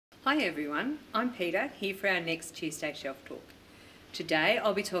Hi everyone, I'm Peter, here for our next Tuesday Shelf Talk. Today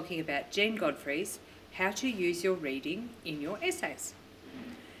I'll be talking about Jean Godfrey's How to Use Your Reading in Your Essays.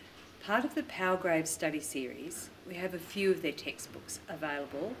 Part of the Palgrave study series, we have a few of their textbooks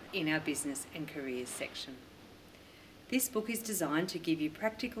available in our Business and Careers section. This book is designed to give you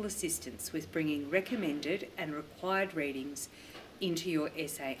practical assistance with bringing recommended and required readings into your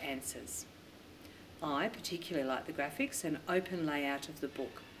essay answers. I particularly like the graphics and open layout of the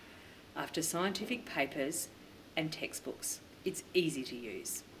book. After scientific papers and textbooks, it's easy to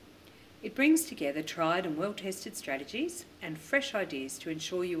use. It brings together tried and well-tested strategies and fresh ideas to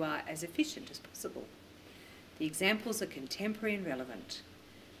ensure you are as efficient as possible. The examples are contemporary and relevant.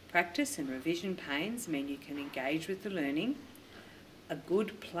 Practice and revision pains mean you can engage with the learning. A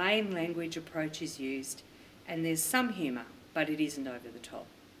good plain language approach is used, and there's some humour, but it isn't over the top.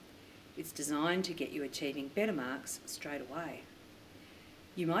 It's designed to get you achieving better marks straight away.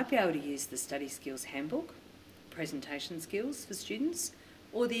 You might be able to use the Study Skills Handbook, Presentation Skills for students,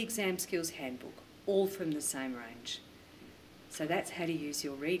 or the Exam Skills Handbook, all from the same range. So that's how to use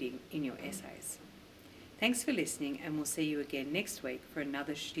your reading in your essays. Thanks for listening, and we'll see you again next week for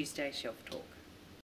another Tuesday Shelf Talk.